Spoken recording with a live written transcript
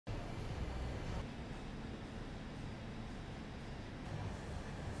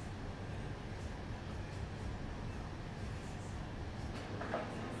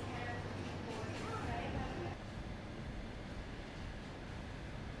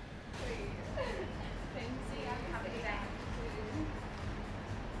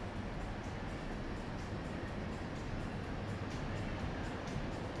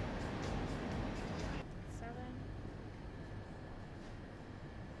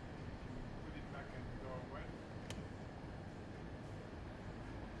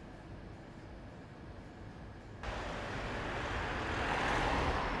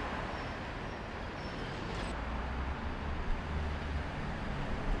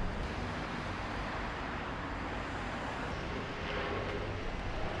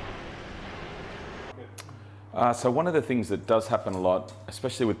So one of the things that does happen a lot,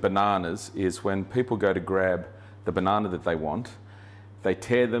 especially with bananas, is when people go to grab the banana that they want, they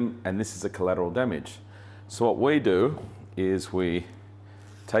tear them, and this is a collateral damage. So what we do is we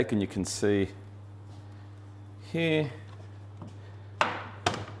take, and you can see here,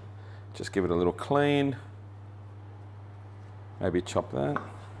 just give it a little clean, maybe chop that,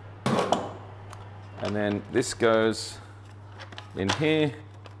 and then this goes in here,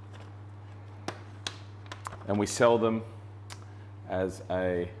 and we sell them as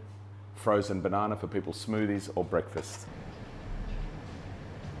a frozen banana for people's smoothies or breakfast.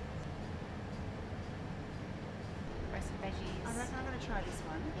 I'm going to try this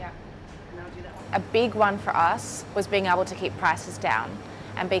one. Yeah. And I'll do that one. A big one for us was being able to keep prices down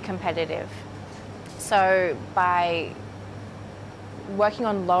and be competitive. So by working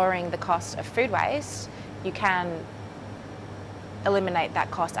on lowering the cost of food waste, you can eliminate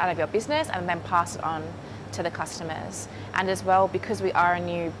that cost out of your business and then pass it on to the customers. And as well, because we are a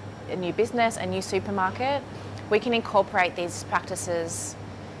new business, a new supermarket, we can incorporate these practices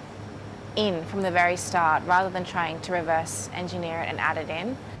in from the very start rather than trying to reverse engineer it and add it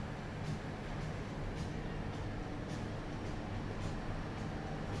in.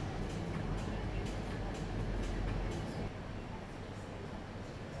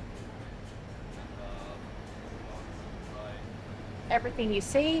 Everything you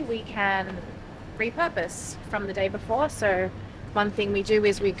see, we can repurpose from the day before. So one thing we do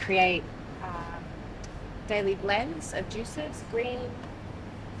is we create daily blends of juices, green,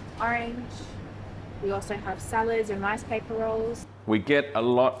 orange. We also have salads and rice paper rolls. We get a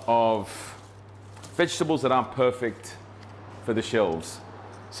lot of vegetables that aren't perfect for the shelves.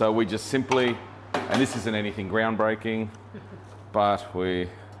 So we just simply, and this isn't anything groundbreaking, but we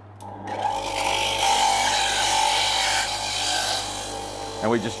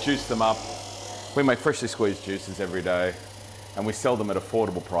just juice them up. We make freshly squeezed juices every day, and we sell them at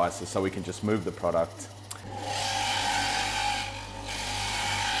affordable prices so we can just move the product.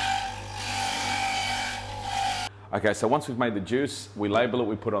 Okay, so once we've made the juice, we label it,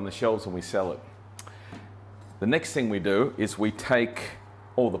 we put it on the shelves, and we sell it. The next thing we do is we take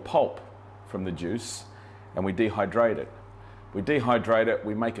all the pulp from the juice and we dehydrate it. We dehydrate it,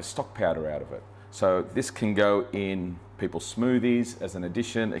 we make a stock powder out of it. So this can go in people's smoothies as an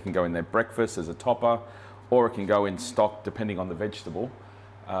addition, it can go in their breakfast as a topper, or it can go in stock, depending on the vegetable,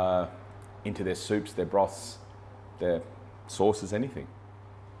 into their soups, their broths, their sauces, anything.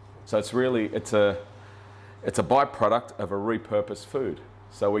 So it's really, it's a byproduct of a repurposed food.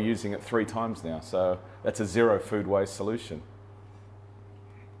 So we're using it 3 times now. So that's a zero food waste solution.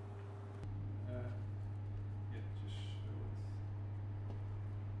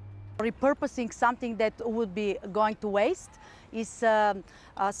 Repurposing something that would be going to waste is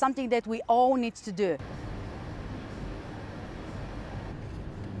something that we all need to do.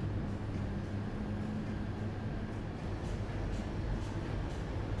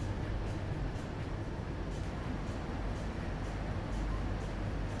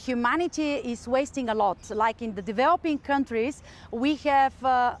 Humanity is wasting a lot. Like in the developing countries, we have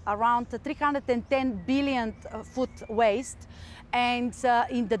around 310 billion food waste. And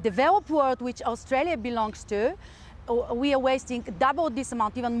in the developed world, which Australia belongs to, we are wasting double this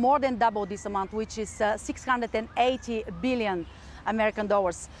amount, even more than double this amount, which is 680 billion American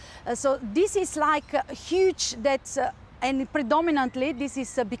dollars. So this is like huge, and predominantly this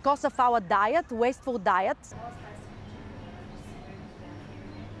is because of our diet, wasteful diet.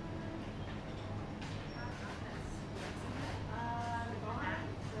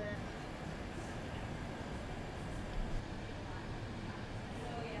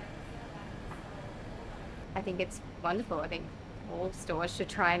 I think it's wonderful. I think all stores should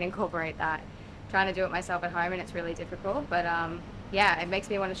try and incorporate that. Trying to do it myself at home and it's really difficult, but yeah, it makes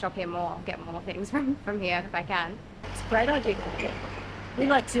me want to shop here more, get more things from here if I can. It's a great idea. We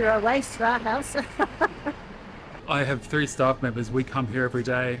like zero waste for our house. I have 3 staff members. We come here every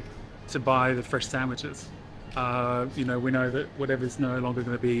day to buy the fresh sandwiches. You know, we know that whatever's no longer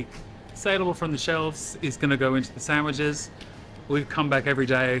going to be saleable from the shelves is going to go into the sandwiches. We've come back every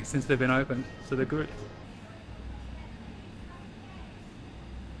day since they've been opened, so they're good.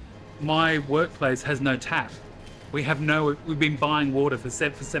 My workplace has no tap. We've been buying water for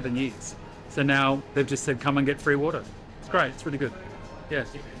 7 years. So now they've just said, come and get free water. It's great, it's really good. Yeah.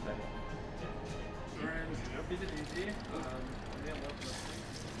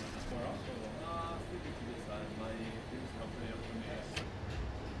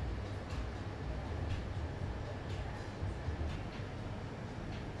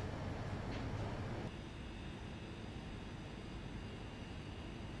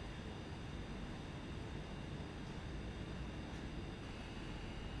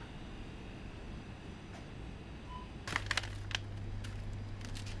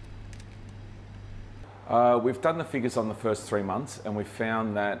 We've done the figures on the first 3 months, and we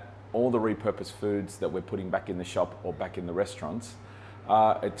found that all the repurposed foods that we're putting back in the shop or back in the restaurants,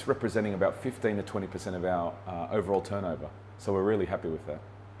 it's representing about 15 to 20% of our overall turnover. So we're really happy with that.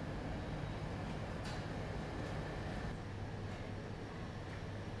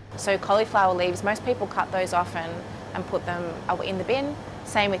 So cauliflower leaves, most people cut those off and put them in the bin.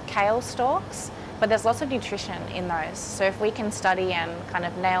 Same with kale stalks, but there's lots of nutrition in those. So if we can study and kind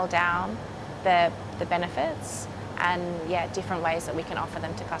of nail down the benefits and different ways that we can offer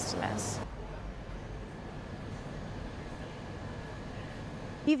them to customers.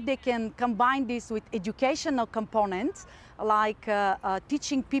 If they can combine this with educational components, like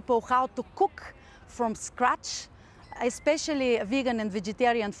teaching people how to cook from scratch, especially vegan and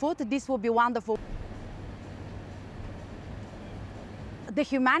vegetarian food, this will be wonderful. The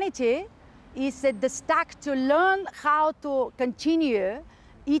humanity is at the stake to learn how to continue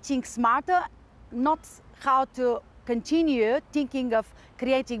eating smarter, not how to continue thinking of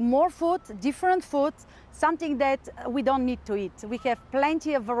creating more food, different food, something that we don't need to eat. We have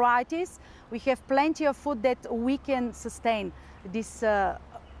plenty of varieties, we have plenty of food that we can sustain this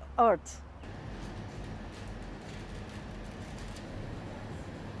earth.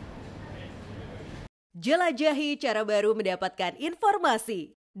 Jelajahi cara baru mendapatkan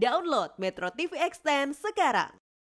informasi. Download MetroTV Extend sekarang.